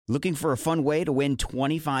Looking for a fun way to win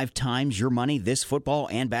 25 times your money this football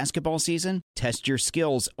and basketball season? Test your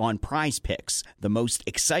skills on Prize Picks, the most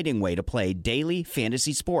exciting way to play daily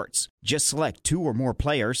fantasy sports. Just select 2 or more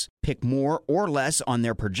players, pick more or less on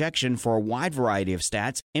their projection for a wide variety of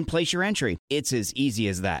stats, and place your entry. It's as easy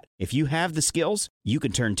as that. If you have the skills, you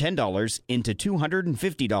can turn $10 into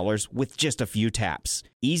 $250 with just a few taps.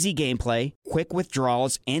 Easy gameplay, quick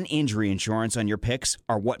withdrawals, and injury insurance on your picks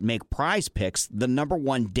are what make Prize Picks the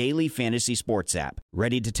 #1 daily fantasy sports app.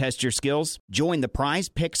 Ready to test your skills? Join the Prize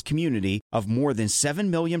Picks community of more than 7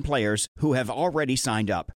 million players who have already signed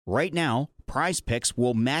up. Right now, Prize Picks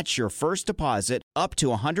will match your first deposit up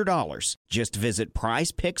to $100. Just visit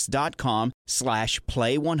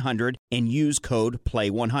prizepicks.com/play100 and use code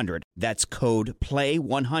play100. That's code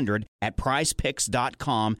play100 at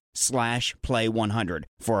prizepicks.com/play100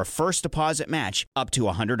 for a first deposit match up to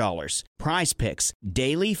 $100. Prize Picks,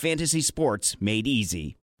 daily fantasy sports made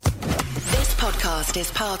easy. This podcast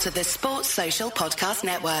is part of the Sports Social Podcast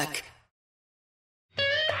Network.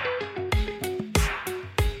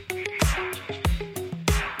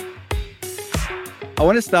 I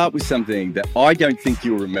want to start with something that I don't think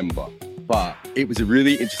you'll remember, but it was a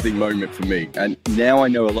really interesting moment for me. And now I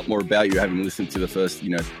know a lot more about you, having listened to the first,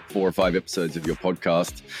 4 or 5 episodes of your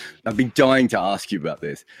podcast. I've been dying to ask you about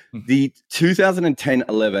this. The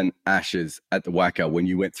 2010-11 Ashes at the Wacker, when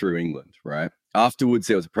you went through England, right? Afterwards,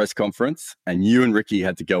 there was a press conference and you and Ricky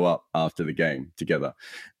had to go up after the game together.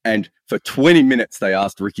 And for 20 minutes, they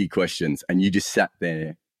asked Ricky questions and you just sat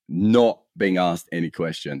there not being asked any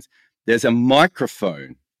questions. There's a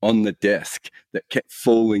microphone on the desk that kept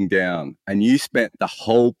falling down, and you spent the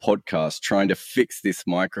whole podcast trying to fix this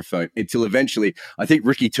microphone until eventually, I think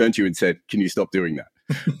Ricky turned to you and said, "Can you stop doing that?"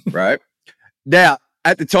 Right? Now,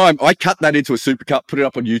 at the time, I cut that into a supercut, put it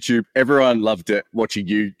up on YouTube. Everyone loved it, watching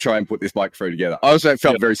you try and put this microphone together. I also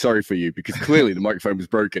felt very sorry for you because clearly the microphone was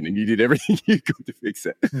broken and you did everything you could to fix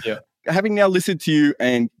it. Yeah. Having now listened to you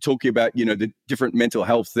and talking about, the different mental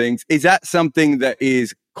health things, is that something that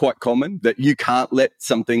is quite common, that you can't let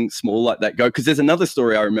something small like that go? Because there's another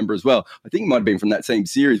story I remember as well. I think it might have been from that same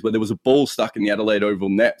series where there was a ball stuck in the Adelaide Oval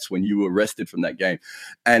nets when you were arrested from that game.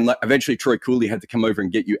 And eventually Troy Cooley had to come over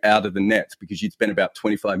and get you out of the nets because you'd spent about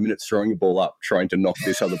 25 minutes throwing a ball up, trying to knock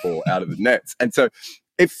this other ball out of the nets. And so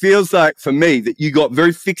it feels like, for me, that you got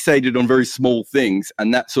very fixated on very small things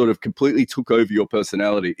and that sort of completely took over your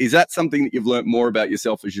personality. Is that something that you've learned more about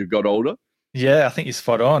yourself as you got older? Yeah, I think you're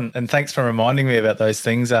spot on. And thanks for reminding me about those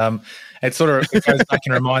things. It sort of goes back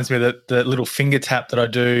and reminds me that the little finger tap that I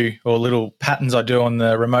do, or little patterns I do on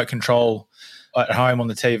the remote control at home on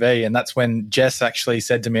the TV. And that's when Jess actually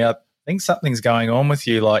said to me, "I think something's going on with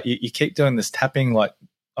you. Like you keep doing this tapping, like,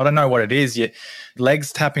 I don't know what it is. Your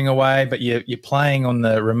legs tapping away, but you're playing on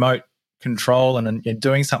the remote control and you're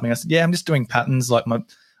doing something." I said, "Yeah, I'm just doing patterns. Like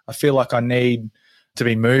I feel like I need to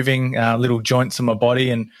be moving little joints in my body."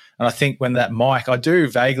 And I think when that mic, I do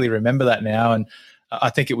vaguely remember that now. And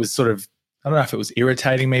I think it was sort of, I don't know if it was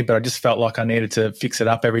irritating me, but I just felt like I needed to fix it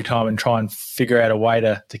up every time and try and figure out a way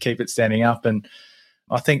to keep it standing up. And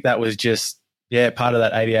I think that was just, part of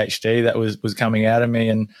that ADHD that was coming out of me.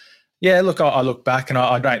 And look, I look back and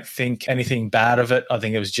I don't think anything bad of it. I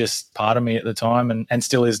think it was just part of me at the time and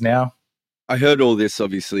still is now. I heard all this,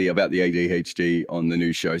 obviously, about the ADHD on the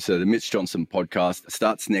new show. So the Mitch Johnson podcast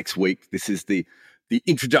starts next week. This is the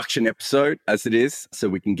introduction episode, as it is, so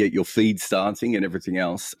we can get your feed starting and everything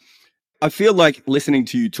else. I feel like listening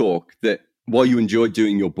to you talk that while you enjoyed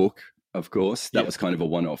doing your book, of course, that was kind of a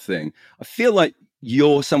one-off thing. I feel like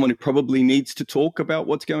you're someone who probably needs to talk about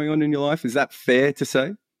what's going on in your life. Is that fair to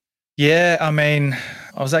say? Yeah, I mean,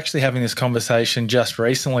 I was actually having this conversation just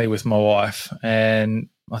recently with my wife and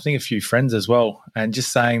I think a few friends as well, and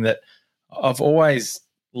just saying that I've always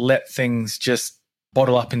let things just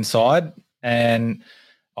bottle up inside, and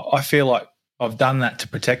I feel like I've done that to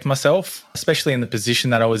protect myself, especially in the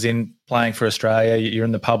position that I was in playing for Australia. You're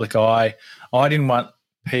in the public eye. I didn't want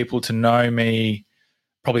people to know me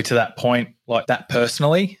probably to that point like that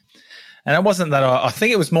personally. And it wasn't that I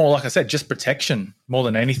think it was more, like I said, just protection more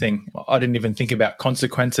than anything. I didn't even think about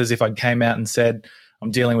consequences if I came out and said I'm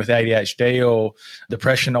dealing with ADHD or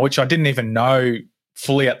depression, which I didn't even know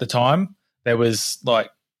fully at the time. There was like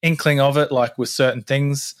inkling of it, like with certain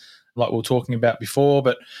things like we were talking about before.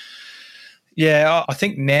 But yeah, I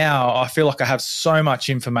think now I feel like I have so much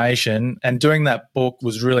information, and doing that book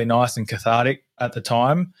was really nice and cathartic at the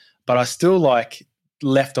time, but I still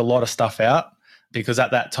left a lot of stuff out because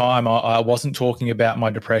at that time I wasn't talking about my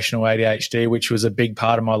depression or ADHD, which was a big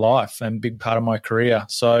part of my life and big part of my career.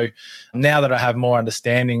 So now that I have more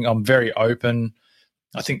understanding, I'm very open.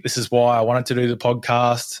 I think this is why I wanted to do the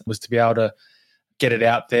podcast, was to be able to get it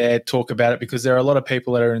out there, talk about it, because there are a lot of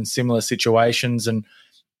people that are in similar situations, and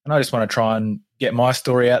I just want to try and get my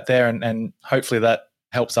story out there, and hopefully that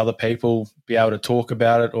helps other people be able to talk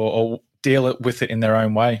about it or deal with it in their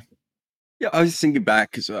own way. Yeah, I was thinking back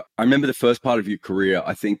because I remember the first part of your career,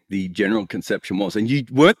 I think the general conception was, and you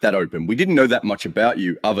weren't that open. We didn't know that much about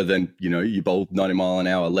you other than, you bowled 90 mile an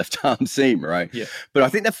hour left arm seam, right? Yeah. But I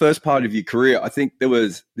think that first part of your career, I think there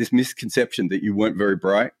was this misconception that you weren't very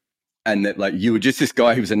bright and that like you were just this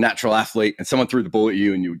guy who was a natural athlete and someone threw the ball at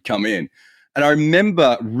you and you would come in. And I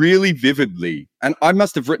remember really vividly, and I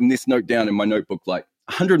must have written this note down in my notebook like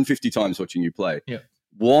 150 times watching you play. Yeah.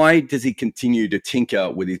 Why does he continue to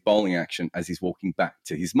tinker with his bowling action as he's walking back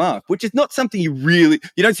to his mark? Which is not something you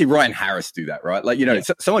don't see Ryan Harris do that, right? Like,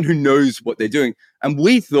 someone who knows what they're doing. And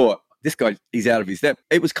we thought, this guy, he's out of his depth.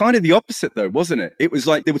 It was kind of the opposite though, wasn't it? It was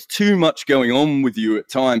like there was too much going on with you at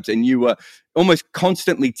times and you were almost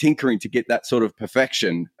constantly tinkering to get that sort of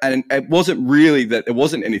perfection. And it wasn't really that there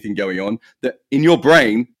wasn't anything going on, that in your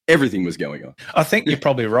brain, everything was going on. I think you're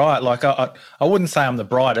probably right. Like I wouldn't say I'm the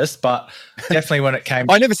brightest, but definitely when it came.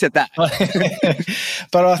 I never said that.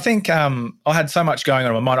 But I think I had so much going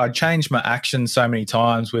on in my mind. I'd changed my action so many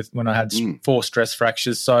times when I had 4 stress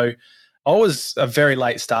fractures. So I was a very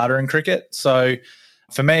late starter in cricket. So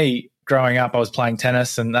for me, growing up, I was playing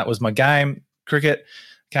tennis and that was my game. Cricket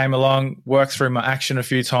came along, worked through my action a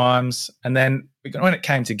few times. And then when it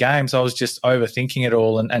came to games, I was just overthinking it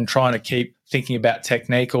all and trying to keep thinking about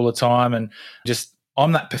technique all the time. And just,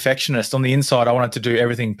 I'm that perfectionist. On the inside, I wanted to do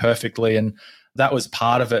everything perfectly. And that was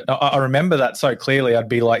part of it. I remember that so clearly. I'd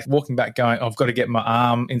be like walking back going, I've got to get my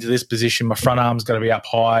arm into this position. My front arm's got to be up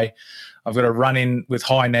high. I've got to run in with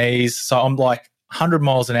high knees. So I'm like 100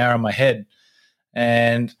 miles an hour in my head.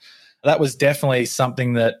 And that was definitely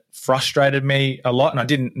something that frustrated me a lot. And I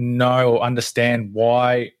didn't know or understand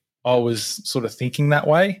why I was sort of thinking that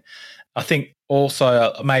way. I think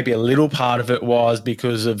also maybe a little part of it was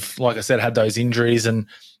because of, like I said, I had those injuries and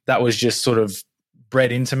that was just sort of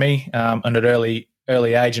bred into me at an early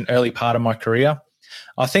age and early part of my career.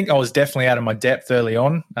 I think I was definitely out of my depth early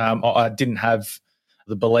on. I didn't have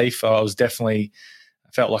the belief. I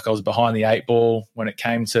felt like I was behind the 8 ball when it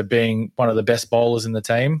came to being one of the best bowlers in the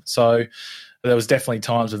team. So there was definitely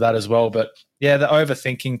times of that as well. But yeah, the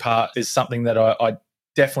overthinking part is something that I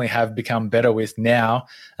definitely have become better with now.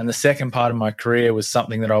 And the second part of my career was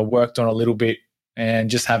something that I worked on a little bit and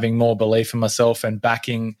just having more belief in myself and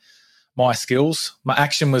backing my skills. My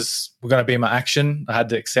action was going to be my action. I had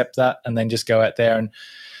to accept that and then just go out there and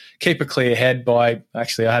keep a clear head I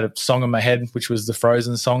had a song in my head, which was the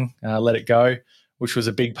Frozen song, Let It Go, which was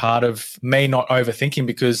a big part of me not overthinking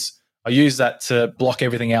because I used that to block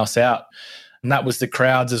everything else out. And that was the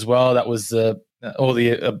crowds as well. That was all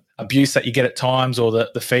the abuse that you get at times or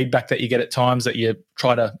the feedback that you get at times that you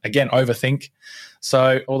try to, again, overthink.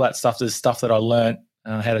 So all that stuff is stuff that I learned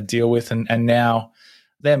how to deal with. And now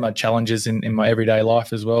they're my challenges in my everyday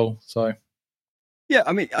life as well. So, yeah,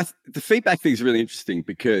 I mean, the feedback thing is really interesting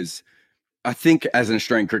because I think as an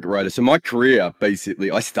Australian cricket writer, so my career,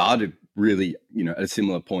 basically, I started really, at a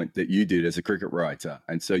similar point that you did as a cricket writer.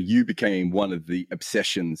 And so you became one of the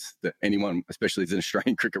obsessions that anyone, especially as an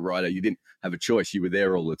Australian cricket writer, you didn't have a choice. You were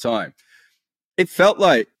there all the time. It felt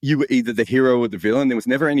like you were either the hero or the villain. There was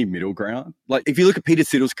never any middle ground. Like if you look at Peter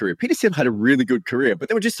Siddle's career, Peter Siddle had a really good career, but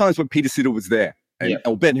there were just times when Peter Siddle was there.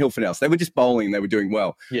 Or Ben Hilfenhaus, they were just bowling, they were doing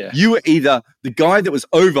well. Yeah. You were either the guy that was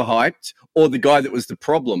overhyped or the guy that was the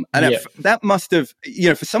problem. And that must have,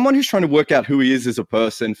 for someone who's trying to work out who he is as a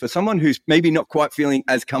person, for someone who's maybe not quite feeling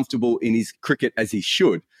as comfortable in his cricket as he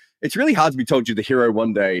should, it's really hard to be told you're the hero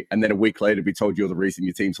one day and then a week later be told you're the reason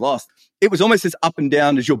your team's lost. It was almost as up and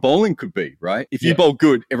down as your bowling could be, right? If you bowl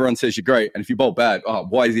good, everyone says you're great. And if you bowl bad,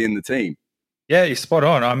 why is he in the team? Yeah, you're spot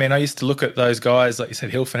on. I mean, I used to look at those guys, like you said,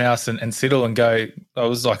 Hilfenhaus and Siddle and go, I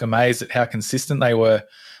was like amazed at how consistent they were.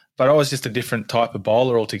 But I was just a different type of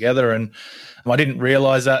bowler altogether. And I didn't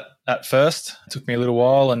realise that at first. It took me a little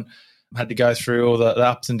while and I had to go through all the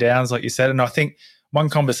ups and downs, like you said. And I think one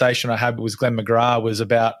conversation I had with Glenn McGrath was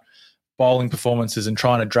about bowling performances and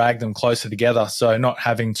trying to drag them closer together. So not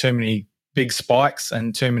having too many big spikes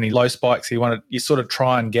and too many low spikes. You sort of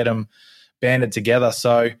try and get them banded together.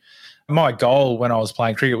 So my goal when I was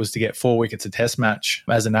playing cricket was to get 4 wickets a test match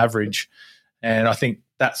as an average. And I think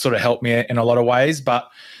that sort of helped me in a lot of ways. But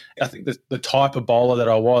I think the type of bowler that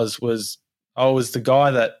I was the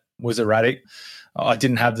guy that was erratic. I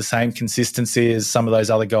didn't have the same consistency as some of those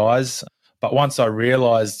other guys. But once I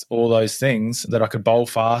realised all those things, that I could bowl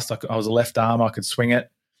fast, I was a left arm, I could swing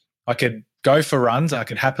it, I could go for runs. I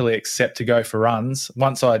could happily accept to go for runs.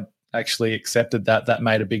 Once I actually accepted that, that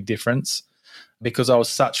made a big difference because I was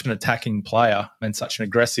such an attacking player and such an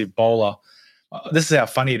aggressive bowler. This is how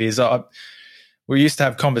funny it is. We used to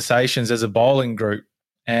have conversations as a bowling group,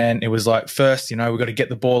 and it was like, first, we've got to get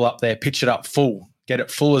the ball up there, pitch it up full, get it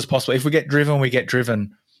full as possible. If we get driven, we get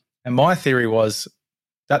driven. And my theory was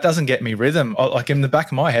that doesn't get me rhythm. Like in the back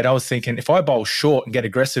of my head, I was thinking if I bowl short and get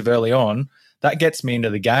aggressive early on, that gets me into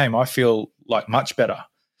the game. I feel like much better.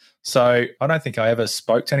 So I don't think I ever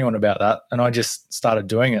spoke to anyone about that, and I just started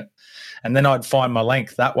doing it. And then I'd find my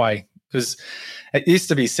length that way, because it used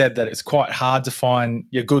to be said that it's quite hard to find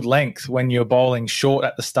your good length when you're bowling short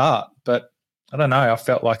at the start. But I don't know, I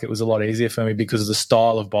felt like it was a lot easier for me because of the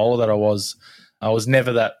style of bowler that I was. I was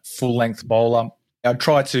never that full-length bowler. I'd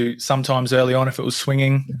try to sometimes early on if it was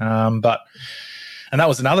swinging, and that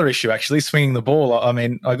was another issue, actually, swinging the ball. I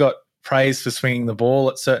mean, I got praise for swinging the ball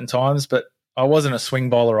at certain times, but I wasn't a swing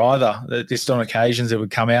bowler either. Just on occasions it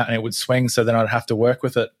would come out and it would swing, so then I'd have to work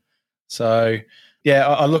with it. So, yeah,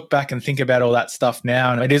 I look back and think about all that stuff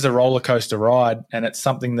now, and it is a roller coaster ride, and it's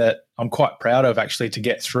something that I'm quite proud of, actually, to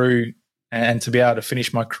get through and to be able to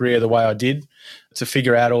finish my career the way I did, to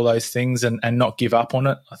figure out all those things and not give up on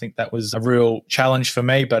it. I think that was a real challenge for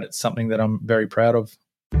me, but it's something that I'm very proud of.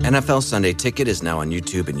 NFL Sunday Ticket is now on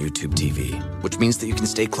YouTube and YouTube TV, which means that you can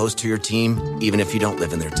stay close to your team even if you don't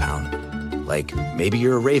live in their town. Like maybe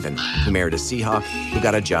you're a Raven who married a Seahawk who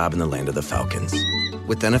got a job in the land of the Falcons.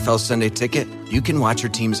 With NFL Sunday Ticket, you can watch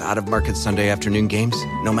your team's out-of-market Sunday afternoon games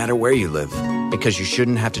no matter where you live, because you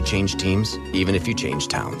shouldn't have to change teams even if you change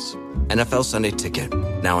towns. NFL Sunday Ticket,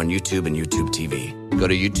 now on YouTube and YouTube TV. Go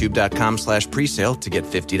to youtube.com/presale to get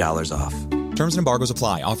 $50 off. Terms and embargoes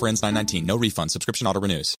apply. Offer ends 9/19. No refund. Subscription auto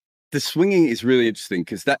renews. The swinging is really interesting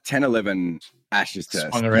because that 10-11 Ashes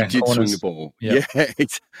test, you did swing the ball. Yep. Yeah,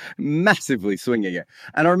 it's massively swinging it.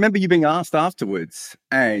 And I remember you being asked afterwards,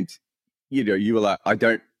 and you were like, I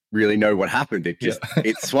don't really know what happened. It just,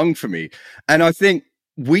 it swung for me. And I think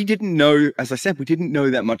we didn't know, as I said, we didn't know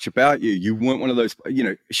that much about you. You weren't one of those,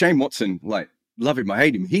 Shane Watson, like, love him, I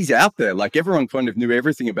hate him. He's out there. Like, everyone kind of knew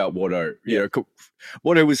everything about Watto.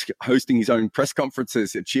 Watto was hosting his own press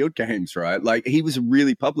conferences at Shield games, right? Like, he was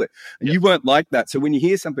really public. And you weren't like that. So when you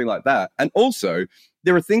hear something like that, and also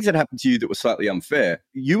there are things that happened to you that were slightly unfair.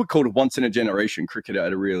 You were called a once-in-a-generation cricketer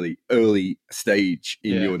at a really early stage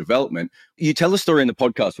in your development. You tell a story in the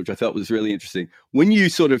podcast, which I thought was really interesting. When you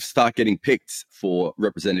sort of start getting picked for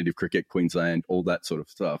representative cricket, Queensland, all that sort of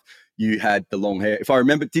stuff, you had the long hair. If I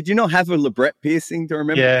remember, did you not have a labret piercing? Do I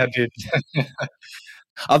remember? Yeah, I did.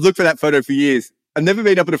 I've looked for that photo for years. I've never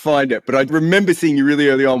been able to find it, but I remember seeing you really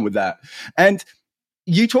early on with that. And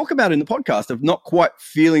you talk about in the podcast of not quite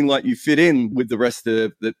feeling like you fit in with the rest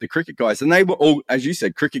of the cricket guys. And they were all, as you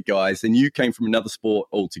said, cricket guys, and you came from another sport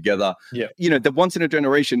altogether. Yeah. The once in a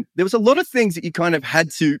generation, there was a lot of things that you kind of had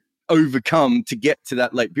to overcome to get to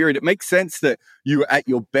that late period. It makes sense that you were at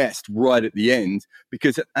your best right at the end,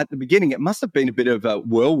 because at the beginning, it must have been a bit of a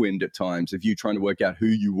whirlwind at times of you trying to work out who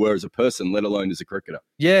you were as a person, let alone as a cricketer.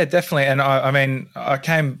 Yeah, definitely. And I mean, I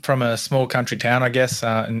came from a small country town, I guess,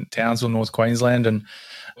 in Townsville, North Queensland, and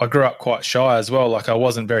I grew up quite shy as well. Like, I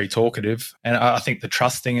wasn't very talkative. And I think the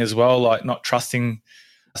trusting as well, like not trusting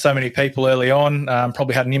so many people early on,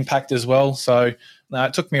 probably had an impact as well. So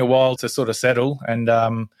it took me a while to sort of settle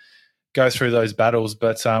and go through those battles.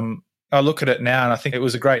 But I look at it now and I think it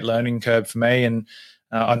was a great learning curve for me. And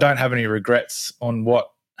I don't have any regrets on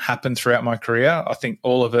what happened throughout my career. I think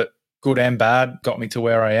all of it, good and bad, got me to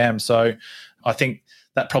where I am. So I think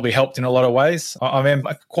that probably helped in a lot of ways. I'm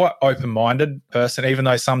a quite open-minded person, even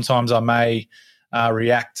though sometimes I may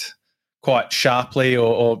react quite sharply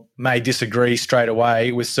or may disagree straight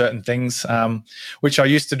away with certain things, which I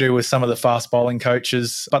used to do with some of the fast bowling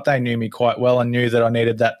coaches, but they knew me quite well and knew that I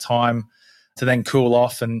needed that time to then cool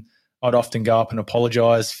off, and I'd often go up and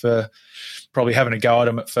apologise for probably having a go at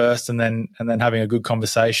them at first and then having a good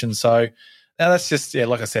conversation. So that's just,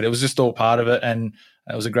 like I said, it was just all part of it, and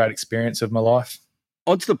it was a great experience of my life.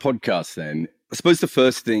 Onto the podcast then. I suppose the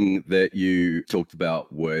first thing that you talked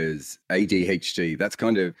about was ADHD. That's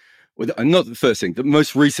kind of, not the first thing, the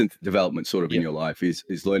most recent development sort of in your life is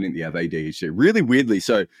learning that you have ADHD. Really weirdly.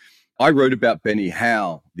 So I wrote about Benny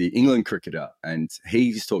Howe, the England cricketer, and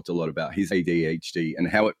he's talked a lot about his ADHD and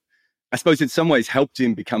how it, I suppose in some ways, helped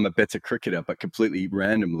him become a better cricketer, but completely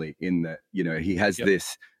randomly in that, he has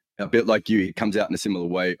this, a bit like you, he comes out in a similar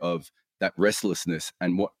way of that restlessness,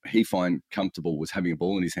 and what he find comfortable was having a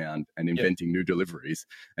ball in his hand and inventing new deliveries.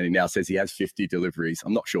 And he now says he has 50 deliveries.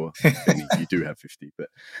 I'm not sure, Benny, you do have 50, but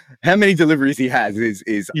how many deliveries he has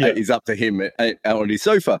is up to him on his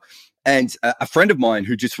sofa. And a friend of mine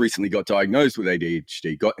who just recently got diagnosed with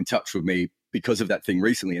ADHD got in touch with me because of that thing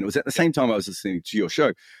recently. And it was at the same time I was listening to your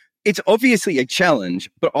show. It's obviously a challenge,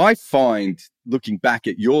 but I find, looking back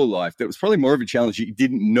at your life, that it was probably more of a challenge that you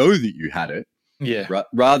didn't know that you had it. Yeah.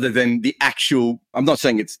 Rather than the actual, I'm not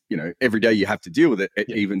saying it's, every day you have to deal with it,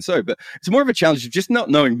 even so, but it's more of a challenge of just not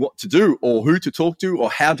knowing what to do or who to talk to or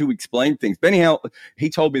how to explain things. Benny Howe, he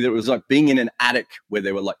told me that it was like being in an attic where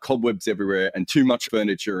there were like cobwebs everywhere and too much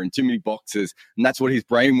furniture and too many boxes. And that's what his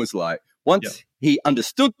brain was like. Once he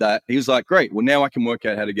understood that, he was like, great, well, now I can work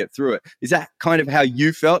out how to get through it. Is that kind of how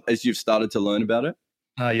you felt as you've started to learn about it?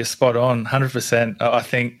 You're spot on, 100%. I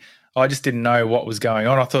think I just didn't know what was going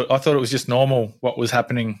on. I thought it was just normal what was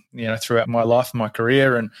happening, throughout my life and my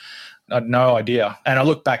career, and I had no idea. And I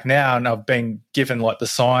look back now and I've been given like the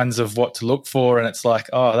signs of what to look for, and it's like,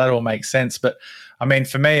 oh, that all makes sense. But I mean,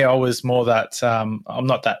 for me, I was more that I'm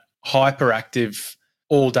not that hyperactive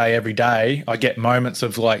all day, every day. I get moments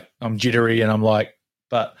of like I'm jittery and I'm like,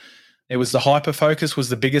 but it was the hyper focus was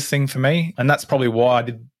the biggest thing for me, and that's probably why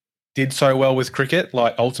I did so well with cricket,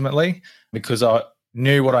 like ultimately, because I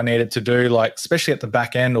knew what I needed to do, like especially at the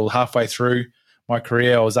back end or halfway through my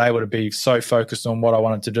career, I was able to be so focused on what I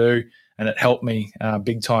wanted to do, and it helped me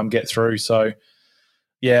big time get through. So,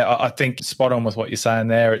 yeah, I think spot on with what you're saying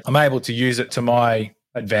there. I'm able to use it to my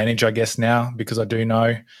advantage, I guess, now, because I do know,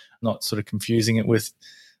 I'm not sort of confusing it with,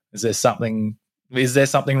 is there something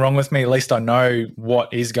wrong with me? At least I know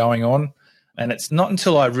what is going on. And it's not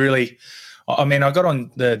until I got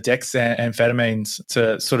on the Dex amphetamines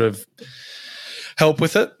to sort of help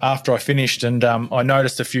with it after I finished, and I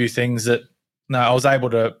noticed a few things that I was able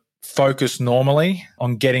to focus normally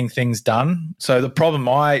on getting things done. So the problem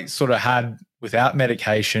I sort of had without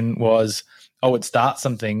medication was I would start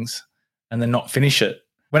some things and then not finish it.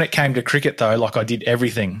 When it came to cricket, though, like I did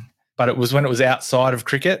everything, but it was when it was outside of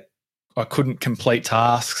cricket, I couldn't complete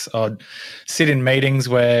tasks. I'd sit in meetings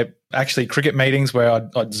cricket meetings where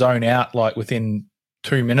I'd zone out like within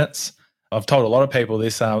 2 minutes. I've told a lot of people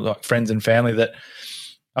this, like friends and family, that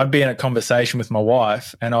I'd be in a conversation with my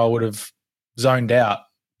wife and I would have zoned out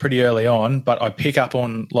pretty early on, but I pick up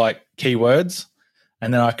on like keywords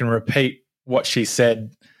and then I can repeat what she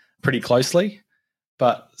said pretty closely.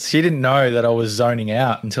 But she didn't know that I was zoning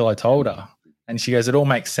out until I told her. And she goes, it all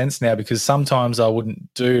makes sense now, because sometimes I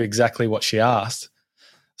wouldn't do exactly what she asked.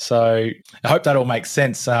 So I hope that all makes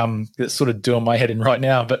sense. It's sort of doing my head in right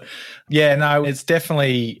now. But yeah, no, it's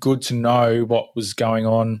definitely good to know what was going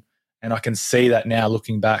on, and I can see that now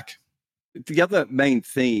looking back. The other main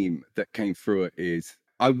theme that came through it is,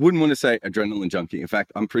 I wouldn't want to say adrenaline junkie. In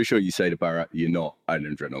fact, I'm pretty sure you say to Barra, you're not an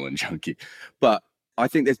adrenaline junkie. But I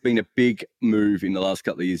think there's been a big move in the last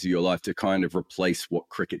couple of years of your life to kind of replace what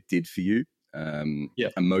cricket did for you.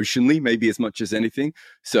 Emotionally, maybe as much as anything.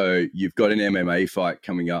 So you've got an MMA fight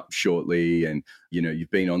coming up shortly, and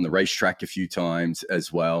you've been on the racetrack a few times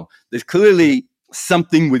as well. There's clearly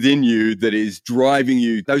something within you that is driving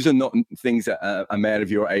you. Those are not things that a man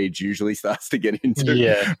of your age usually starts to get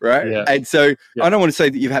into, right? Yeah. And so I don't want to say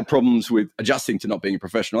that you've had problems with adjusting to not being a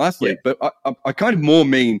professional athlete, but I kind of more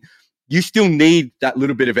mean you still need that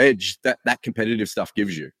little bit of edge that competitive stuff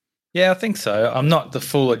gives you. Yeah, I think so. I'm not the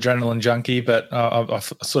full adrenaline junkie, but I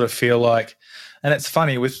sort of feel like, and it's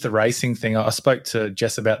funny with the racing thing, I spoke to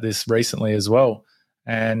Jess about this recently as well,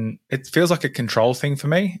 and it feels like a control thing for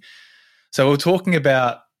me. So we're talking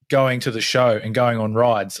about going to the show and going on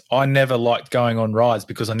rides. I never liked going on rides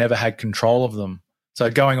because I never had control of them. So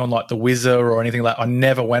going on like the Whizzer or anything like that, I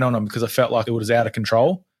never went on them because I felt like it was out of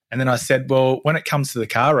control. And then I said, well, when it comes to the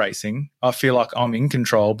car racing, I feel like I'm in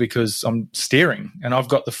control because I'm steering and I've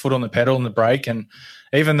got the foot on the pedal and the brake. And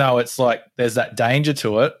even though it's like there's that danger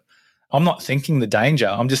to it, I'm not thinking the danger.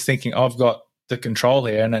 I'm just thinking I've got the control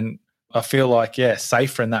here, and I feel like,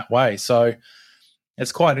 safer in that way. So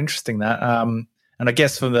it's quite interesting that. And I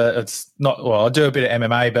guess it's not, well, I do a bit of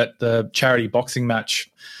MMA, but the charity boxing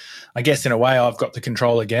match, I guess in a way I've got the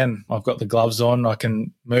control again. I've got the gloves on. I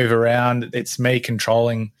can move around. It's me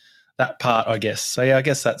controlling that part, I guess. So, yeah, I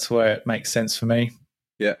guess that's where it makes sense for me.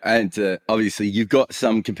 Yeah, and obviously you've got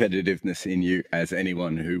some competitiveness in you, as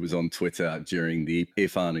anyone who was on Twitter during the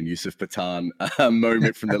Irfan and Yusuf Pathan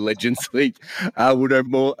moment from the Legends League will know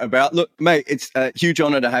more about. Look, mate, it's a huge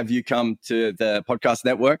honor to have you come to the podcast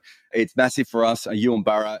network. It's massive for us, you and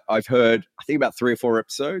Barra. I've heard, I think, about 3 or 4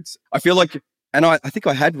 episodes. I feel like, and I think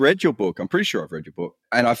I had read your book. I'm pretty sure I've read your book.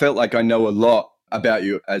 And I felt like I know a lot about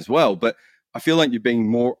you as well. But I feel like you're being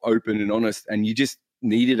more open and honest, and you just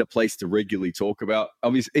needed a place to regularly talk about.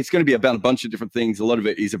 Obviously, it's going to be about a bunch of different things. A lot of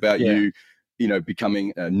it is about you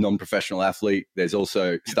becoming a non-professional athlete. There's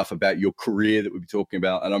also stuff about your career that we'll be talking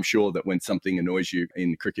about. And I'm sure that when something annoys you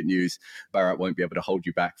in cricket news, Bharat won't be able to hold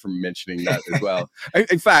you back from mentioning that as well.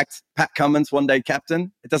 In fact, Pat Cummins, one-day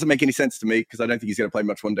captain. It doesn't make any sense to me because I don't think he's going to play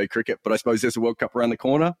much one-day cricket, but I suppose there's a World Cup around the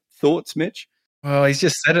corner. Thoughts, Mitch? Well, he's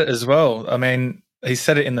just said it as well. I mean, he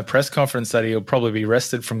said it in the press conference that he'll probably be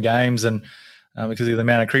rested from games and because of the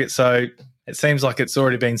amount of cricket. So it seems like it's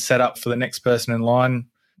already been set up for the next person in line,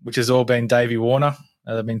 which has all been Davey Warner.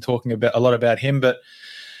 They've been talking a lot about him, but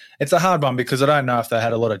it's a hard one because I don't know if they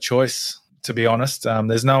had a lot of choice, to be honest.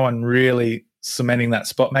 There's no one really cementing that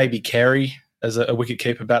spot. Maybe Carey as a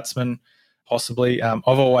wicket-keeper batsman, possibly. I've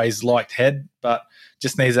always liked Head, but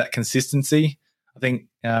just needs that consistency. I think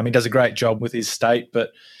he does a great job with his state,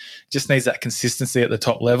 but just needs that consistency at the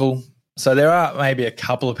top level. So there are maybe a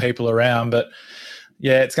couple of people around, but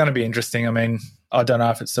yeah, it's going to be interesting. I mean, I don't know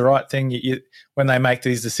if it's the right thing. When they make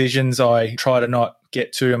these decisions, I try to not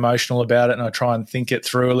get too emotional about it and I try and think it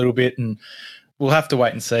through a little bit, and we'll have to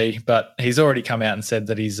wait and see. But he's already come out and said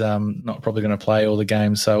that he's not probably going to play all the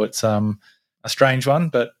games. So it's a strange one,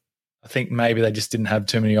 but I think maybe they just didn't have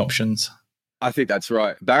too many options. I think that's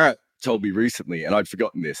right. Barrett told me recently, and I'd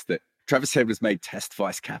forgotten this, that Travis Head was made Test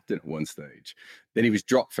vice captain at one stage. Then he was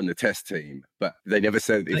dropped from the Test team, but they never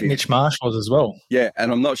said... I think Mitch Marsh was as well. Yeah,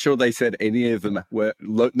 and I'm not sure they said any of them were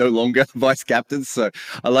no longer vice captains. So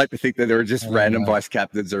I like to think that there are just random vice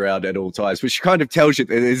captains around at all times, which kind of tells you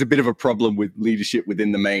that there's a bit of a problem with leadership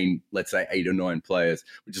within the main, let's say, 8 or 9 players,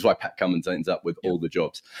 which is why Pat Cummins ends up with all the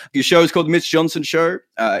jobs. Your show is called The Mitch Johnson Show.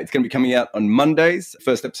 It's going to be coming out on Mondays.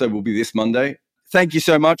 First episode will be this Monday. Thank you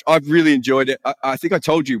so much. I've really enjoyed it. I think I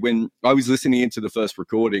told you when I was listening into the first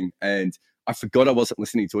recording and I forgot I wasn't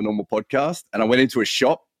listening to a normal podcast and I went into a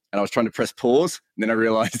shop and I was trying to press pause and then I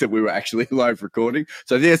realized that we were actually live recording.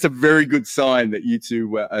 So I think it's a very good sign that you two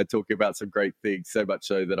were talking about some great things, so much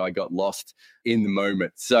so that I got lost in the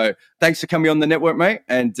moment. So thanks for coming on the network, mate,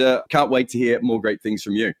 and can't wait to hear more great things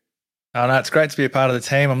from you. Oh, no, it's great to be a part of the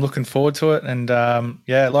team. I'm looking forward to it. And,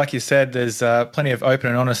 yeah, like you said, there's plenty of open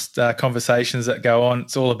and honest conversations that go on.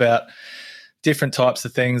 It's all about different types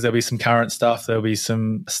of things. There'll be some current stuff. There'll be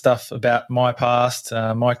some stuff about my past,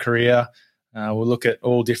 my career. We'll look at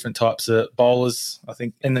all different types of bowlers, I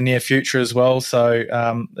think, in the near future as well.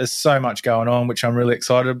 So there's so much going on, which I'm really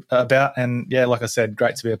excited about. And, yeah, like I said,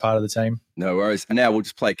 great to be a part of the team. No worries. And now we'll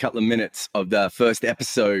just play a couple of minutes of the first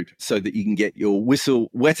episode so that you can get your whistle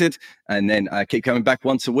wetted and then keep coming back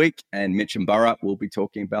once a week. And Mitch and Bharat will be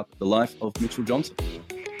talking about the life of Mitchell Johnson.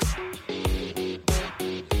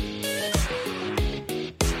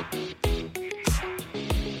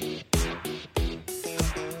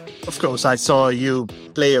 Of course, I saw you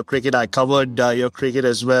play your cricket. I covered your cricket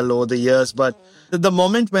as well over the years. But the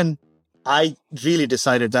moment when I really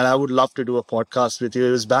decided that I would love to do a podcast with you,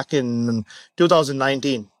 it was back in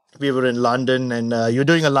 2019. We were in London and you're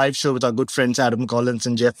doing a live show with our good friends Adam Collins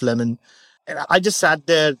and Jeff Lemon. And I just sat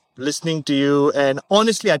there listening to you. And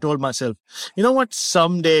honestly, I told myself, you know what,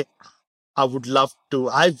 someday I would love to.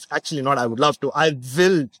 I will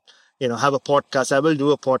have a podcast. I will do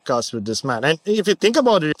a podcast with this man. And if you think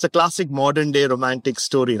about it, it's a classic modern day romantic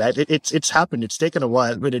story, right? It's happened. It's taken a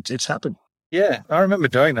while, but it's happened. Yeah, I remember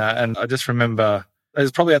doing that. And I just remember it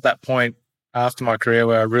was probably at that point after my career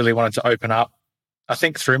where I really wanted to open up. I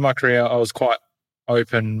think through my career, I was quite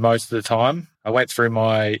open most of the time. I went through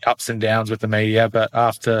my ups and downs with the media, but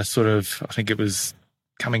after sort of, I think it was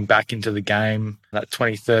coming back into the game, that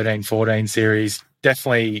 2013-14 series,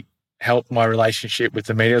 definitely helped my relationship with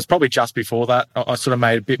the media. It was probably just before that. I sort of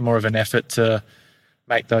made a bit more of an effort to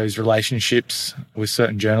make those relationships with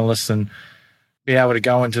certain journalists and be able to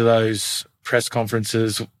go into those press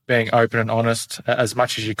conferences, being open and honest as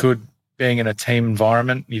much as you could, being in a team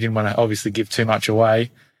environment. You didn't want to obviously give too much away,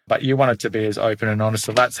 but you wanted to be as open and honest.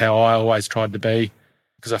 So that's how I always tried to be,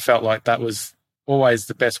 because I felt like that was always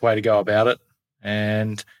the best way to go about it.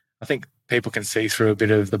 And I think people can see through a bit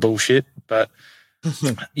of the bullshit, but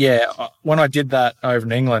yeah, when I did that over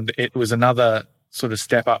in England, it was another sort of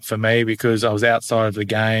step up for me because I was outside of the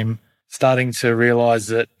game, starting to realise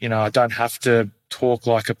that, I don't have to talk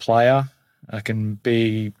like a player. I can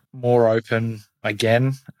be more open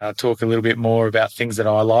again, talk a little bit more about things that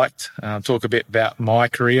I liked, talk a bit about my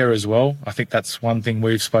career as well. I think that's one thing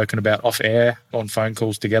we've spoken about off air on phone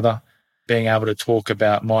calls together, being able to talk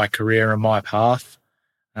about my career and my path,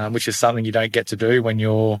 which is something you don't get to do when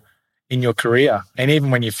you're in your career. And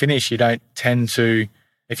even when you finish, you don't tend to,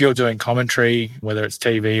 if you're doing commentary, whether it's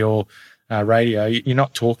TV or radio, you're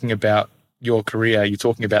not talking about your career. You're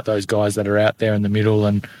talking about those guys that are out there in the middle.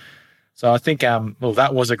 And so I think,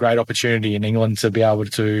 that was a great opportunity in England to be able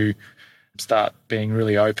to start being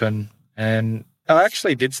really open. And I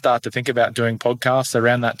actually did start to think about doing podcasts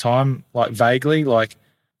around that time, like vaguely, like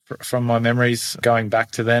from my memories going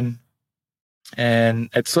back to then. And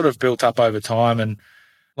it sort of built up over time. And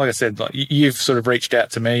like I said, like you've sort of reached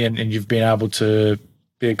out to me and you've been able to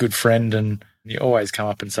be a good friend, and you always come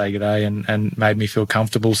up and say good day and made me feel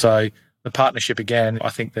comfortable. So the partnership again, I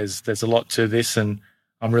think there's a lot to this, and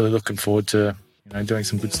I'm really looking forward to doing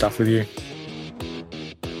some good stuff with you.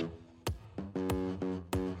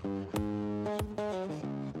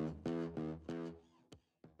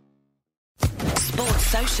 Sports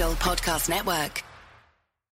Social Podcast Network.